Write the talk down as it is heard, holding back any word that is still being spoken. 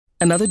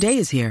Another day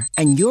is here,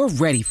 and you're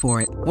ready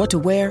for it. What to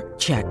wear?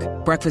 Check.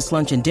 Breakfast,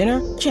 lunch, and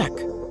dinner? Check.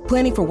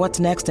 Planning for what's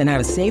next and how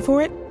to save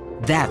for it?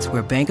 That's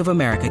where Bank of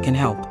America can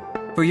help.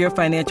 For your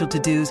financial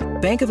to-dos,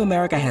 Bank of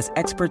America has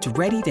experts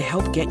ready to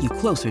help get you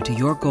closer to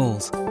your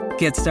goals.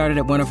 Get started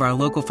at one of our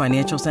local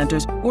financial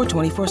centers or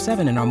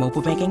 24/7 in our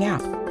mobile banking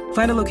app.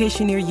 Find a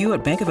location near you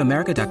at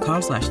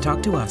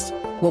bankofamerica.com/talktous.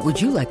 What would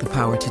you like the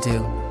power to do?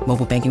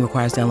 Mobile banking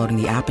requires downloading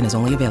the app and is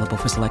only available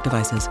for select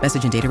devices.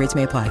 Message and data rates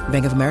may apply.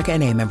 Bank of America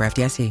N.A., member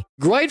FDIC.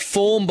 Great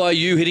form by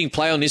you hitting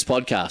play on this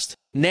podcast.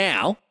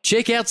 Now,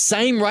 check out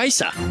Same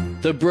Racer,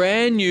 the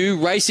brand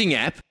new racing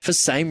app for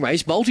same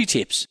race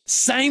multi-tips.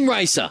 Same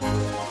Racer.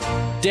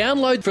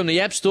 Download from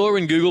the App Store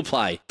and Google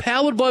Play.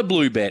 Powered by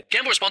Bluebet.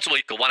 Gamble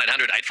responsibly. Call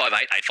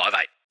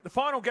 1-800-858-858. The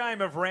final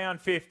game of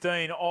round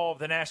 15 of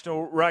the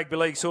National Rugby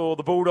League saw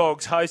the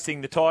Bulldogs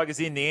hosting the Tigers.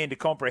 In the end, a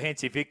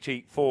comprehensive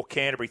victory for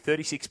Canterbury,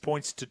 36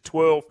 points to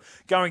 12.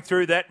 Going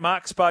through that,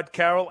 Mark Spud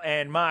Carroll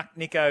and Mark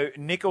Nico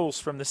Nichols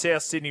from the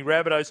South Sydney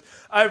Rabbitohs.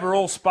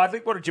 Overall,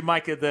 Spudlick, what did you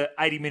make of the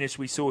 80 minutes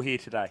we saw here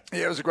today?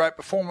 Yeah, it was a great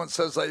performance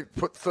as they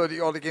put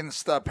 30-odd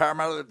against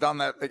Parramatta. They've done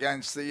that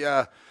against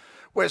the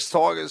West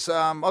Tigers.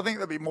 I think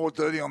they'll be more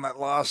dirty on that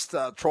last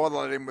try they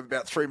let in with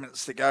about 3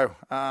 minutes to go.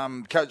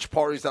 Coach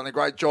Porry's done a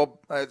great job.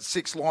 They had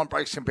 6 line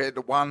breaks compared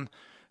to 1,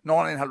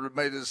 1,900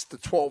 metres to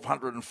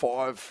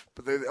 1,205.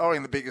 But I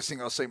think the biggest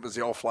thing I've seen was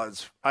the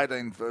offloads,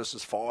 18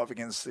 versus 5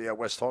 against the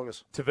West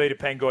Tigers. Tavita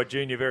Pangai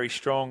Jr. very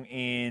strong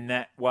in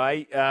that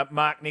way.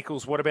 Mark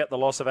Nichols, what about the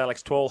loss of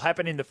Alex Twal?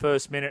 Happened in the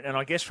first minute, and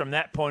I guess from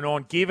that point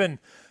on, given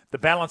the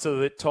balance of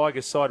the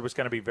Tigers side was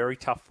going to be very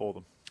tough for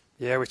them.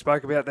 Yeah, we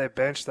spoke about their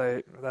bench.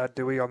 They had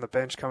Dewey on the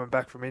bench coming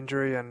back from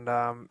injury, and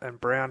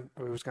Brown,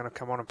 who was going to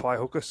come on and play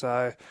hooker.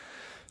 So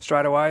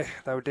straight away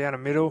they were down a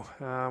middle.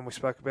 We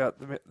spoke about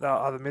the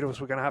other middles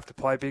were going to have to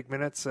play big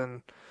minutes,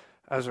 and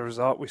as a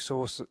result, we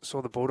saw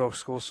the Bulldogs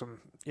score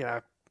some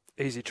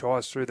easy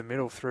tries through the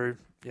middle through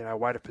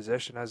weight of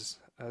possession, as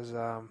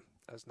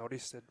Noddy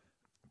said.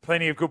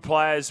 Plenty of good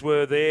players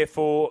were there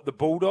for the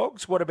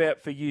Bulldogs. What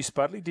about for you,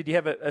 Spudley? Did you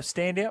have a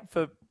standout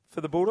for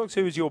the Bulldogs?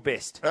 Who was your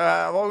best?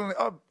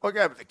 I'll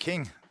go with the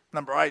King,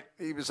 number 8.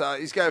 He was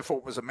his go for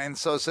it was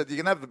immense. So I said you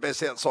can have the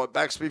best outside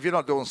backs, but if you're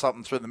not doing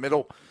something through the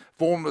middle,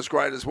 Vaughan was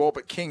great as well.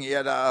 But King, he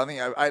had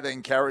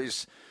 18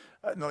 carries,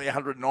 nearly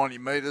 190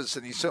 metres,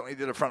 and he certainly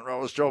did a front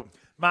rower's job.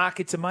 Mark,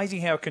 it's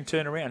amazing how it can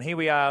turn around. Here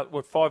we are.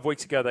 5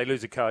 weeks ago they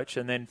lose a coach,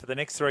 and then for the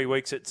next 3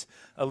 weeks it's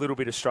a little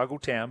bit of struggle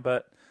town.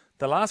 But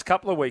the last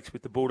couple of weeks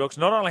with the Bulldogs,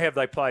 not only have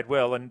they played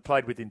well and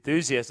played with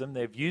enthusiasm,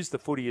 they've used the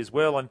footy as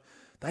well, and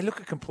they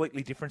look a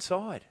completely different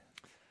side.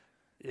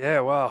 Yeah,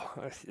 well,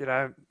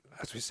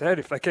 as we said,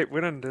 if they keep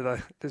winning,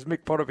 does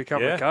Mick Potter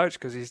become the coach?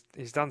 Because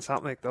he's done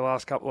something the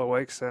last couple of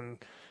weeks, and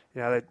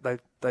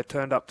they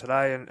turned up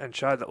today and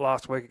showed that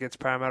last week against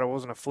Parramatta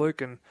wasn't a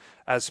fluke. And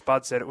as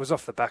Spud said, it was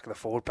off the back of the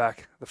forward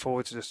pack. The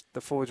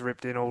forwards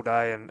ripped in all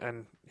day,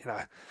 and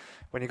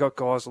when you got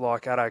guys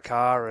like Addo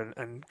Carr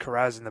and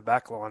Carraz in the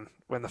back line,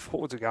 when the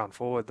forwards are going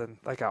forward, then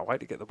they can't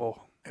wait to get the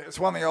ball. It's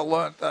one thing I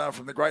learnt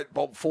from the great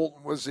Bob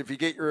Fulton was if you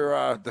get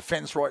your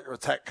defence right, your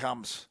attack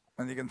comes.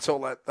 And you can tell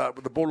that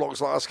with the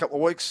Bulldogs last couple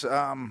of weeks.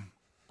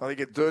 They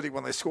get dirty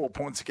when they score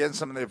points against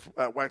them, and they've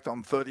whacked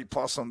on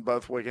 30-plus on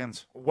both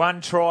weekends.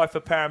 1 try for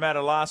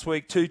Parramatta last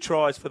week, 2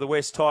 tries for the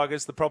West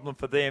Tigers. The problem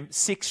for them,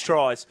 6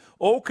 tries,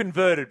 all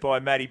converted by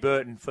Matty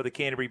Burton for the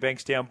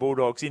Canterbury-Bankstown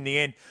Bulldogs. In the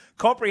end,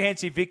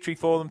 comprehensive victory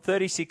for them,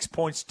 36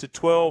 points to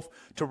 12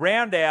 to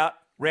round out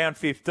round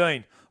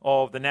 15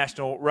 of the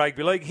National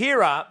Rugby League.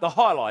 Here are the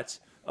highlights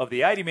of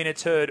the 80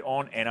 minutes heard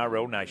on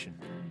NRL Nation.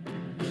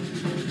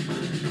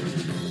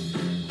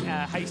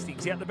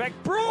 Hastings out the back.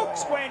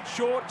 Brooks went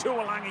short.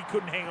 Tuolangi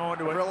couldn't hang on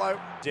to it.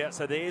 Out,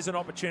 so there's an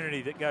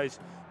opportunity that goes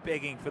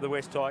begging for the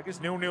West Tigers.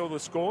 0-0 the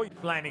score.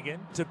 Flanagan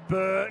to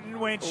Burton.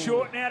 Went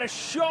short. Now to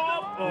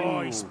Shop.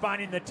 Oh, he spun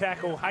in the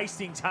tackle.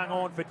 Hastings hung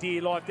on for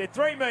dear life. They're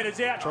 3 metres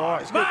out.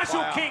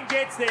 Marshall King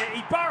gets there.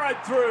 He burrowed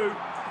through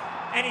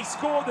and he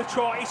scored the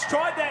try. He's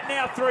tried that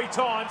now 3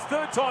 times.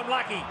 3rd time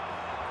lucky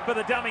for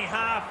the dummy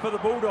half for the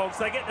Bulldogs.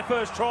 They get the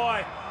first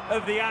try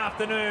of the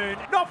afternoon.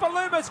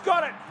 Nofaluma's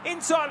got it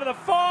inside of the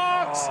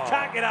Fox.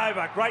 Can't get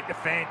over. Great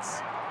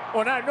defence.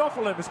 Oh no,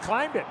 Nofaluma's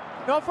claimed it.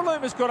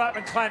 Nofaluma's got up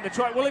and claimed the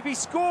try. Well, if he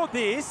scored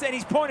this and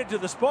he's pointed to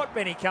the spot,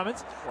 Benny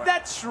Cummins,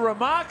 that's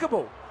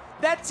remarkable.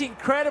 That's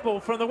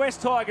incredible from the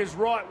West Tigers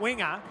right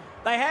winger.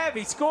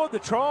 He scored the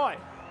try.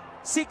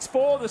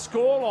 6-4 the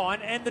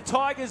scoreline, and the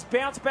Tigers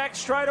bounce back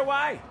straight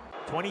away.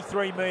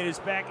 23 metres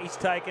back, he's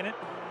taken it.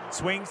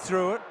 Swings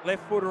through it.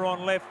 Left footer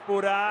on left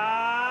footer.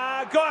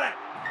 Got it.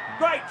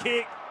 Great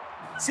kick.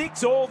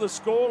 6-all the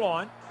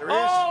scoreline.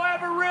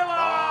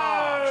 Avarillo!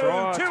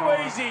 Too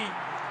easy.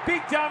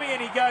 Big dummy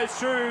and he goes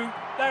through.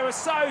 They were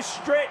so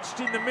stretched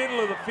in the middle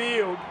of the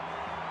field.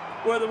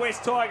 were the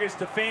West Tigers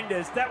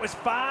defenders. That was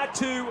far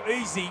too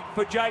easy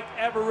for Jake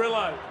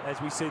Averillo.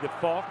 As we see the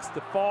Fox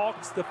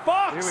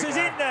is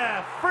in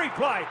there. Free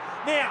play.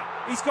 Now,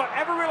 he's got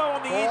Averillo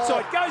on the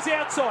inside, goes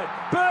outside.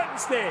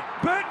 Burton's there.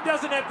 Burton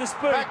doesn't have the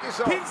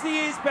speed. Pins the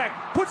ears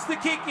back, puts the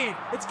kick in.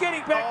 It's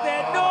getting back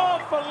there.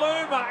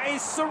 Norfoluma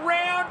is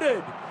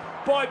surrounded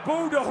by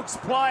Bulldogs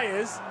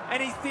players,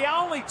 and he's the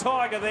only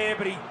Tiger there,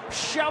 but he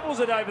shovels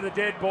it over the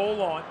dead ball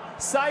line,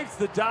 saves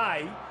the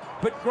day,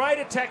 but great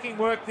attacking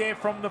work there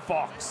from the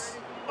Fox.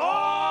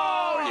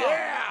 Oh,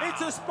 yeah!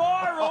 It's a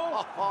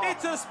spiral!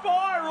 It's a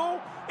spiral!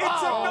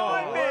 It's a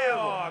nightmare!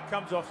 Oh, it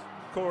comes off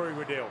Corey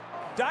Waddell.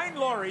 Dane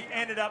Laurie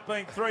ended up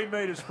being 3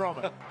 metres from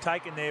it.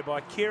 Taken there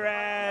by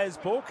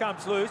Kiraz. Ball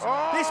comes loose.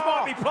 This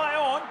might be play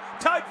on.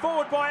 Towed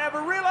forward by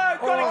Averillo.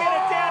 Got to get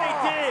it down. He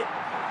did.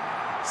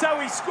 So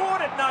he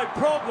scored it, no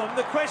problem.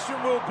 The question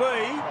will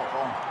be,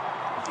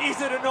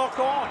 is it a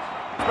knock-on?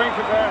 It's been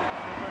confirmed.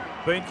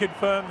 Been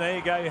confirmed. There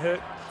you go. You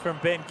heard from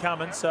Ben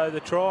Cummins. So the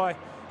try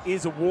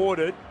is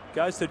awarded.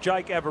 Goes to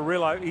Jake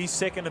Averillo. He's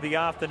second of the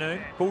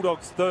afternoon.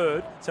 Bulldogs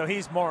third. So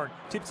here's Moran.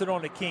 Tips it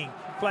on to King.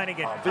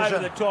 Flanagan over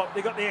the top.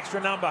 They got the extra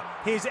number.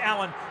 Here's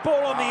Allen.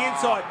 Ball on the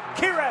inside.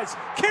 Kiraz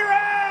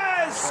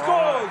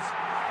scores.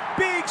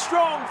 Big,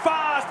 strong,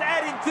 fast,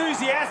 and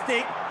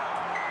enthusiastic.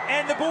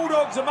 And the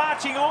Bulldogs are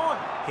marching on.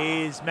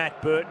 Here's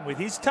Matt Burton with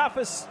his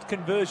toughest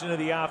conversion of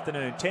the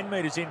afternoon. 10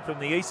 metres in from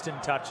the eastern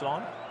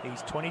touchline.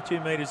 He's 22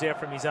 metres out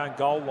from his own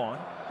goal line.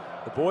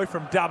 The boy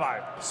from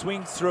Dubbo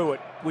swings through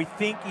it. We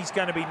think he's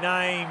going to be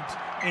named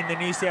in the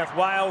New South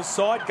Wales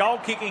side. Goal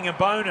kicking a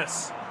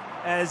bonus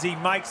as he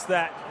makes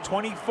that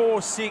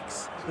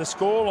 24-6 the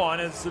scoreline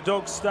as the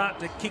Dogs start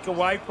to kick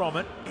away from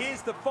it.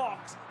 Here's the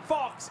Fox.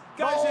 Fox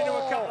goes into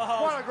a couple of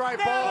holes. What a great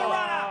now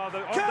ball. The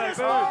runner, Curtis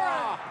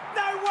Moran.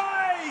 No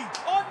way!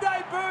 On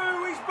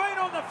debut, he's been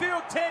on the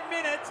field 10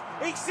 minutes.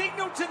 He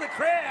signalled to the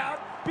crowd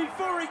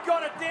before he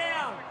got it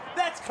down.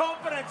 That's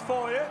confidence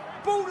for you.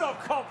 Bulldog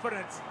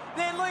confidence.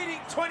 They're leading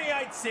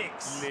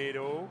 28-6.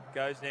 Little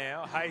goes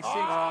now. Hastings.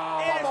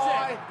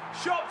 Innocent.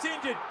 Shop's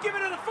injured. Give it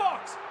to the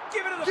Fox.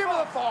 Give it to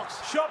the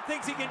Fox. Shop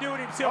thinks he can do it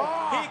himself.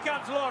 Here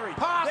comes Laurie.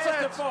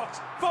 There's the Fox.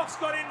 Fox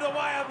got into the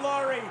way of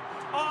Laurie.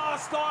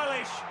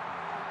 Stylish.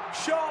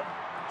 Shop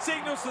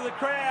signals to the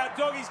crowd.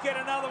 Doggies get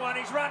another one.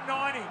 He's run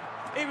 90.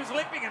 He was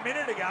limping a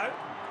minute ago.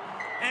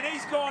 And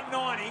he's gone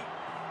 90.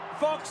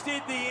 Fox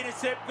did the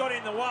intercept, got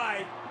in the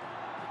way.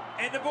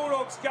 And the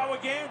Bulldogs go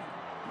again.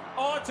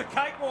 It's a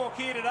cakewalk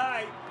here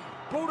today.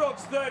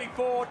 Bulldogs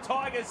 34,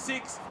 Tigers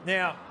 6.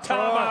 Now,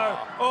 Tamo.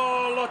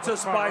 Lots of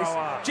space.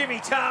 Jimmy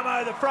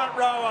Tamo, the front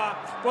rower.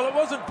 Well, it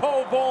wasn't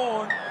Paul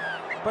Vaughan,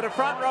 but a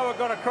front rower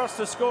got across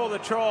to score the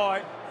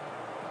try.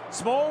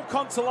 Small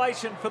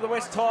consolation for the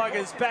West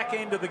Tigers back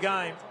end of the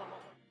game.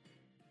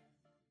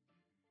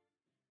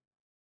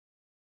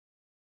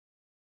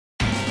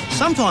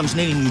 Sometimes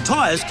needing new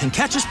tyres can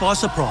catch us by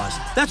surprise.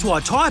 That's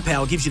why Tyre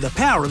Power gives you the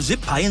power of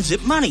Zip Pay and Zip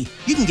Money.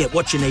 You can get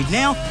what you need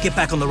now, get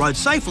back on the road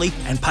safely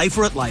and pay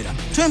for it later.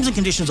 Terms and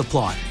conditions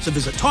apply. So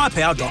visit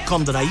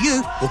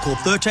tyrepower.com.au or call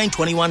 13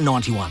 21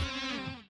 91.